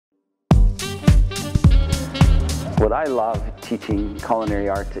What I love teaching culinary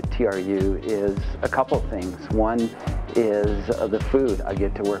arts at TRU is a couple things. One is the food. I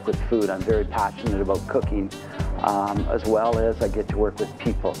get to work with food. I'm very passionate about cooking, as well as I get to work with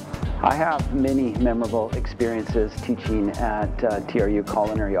people. I have many memorable experiences teaching at TRU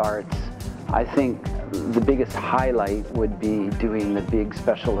Culinary Arts. I think the biggest highlight would be doing the big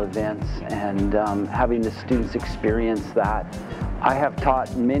special events and having the students experience that. I have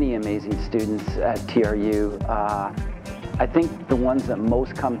taught many amazing students at TRU. I think the ones that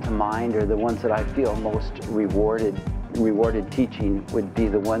most come to mind, or the ones that I feel most rewarded teaching, would be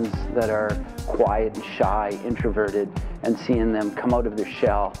the ones that are quiet and shy, introverted, and seeing them come out of their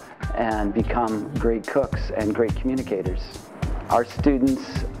shell and become great cooks and great communicators. Our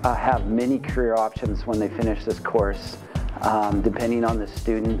students have many career options when they finish this course. Depending on the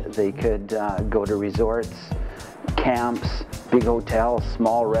student, they could go to resorts, camps, big hotels,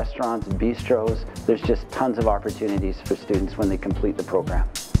 small restaurants, bistros. There's just tons of opportunities for students when they complete the program.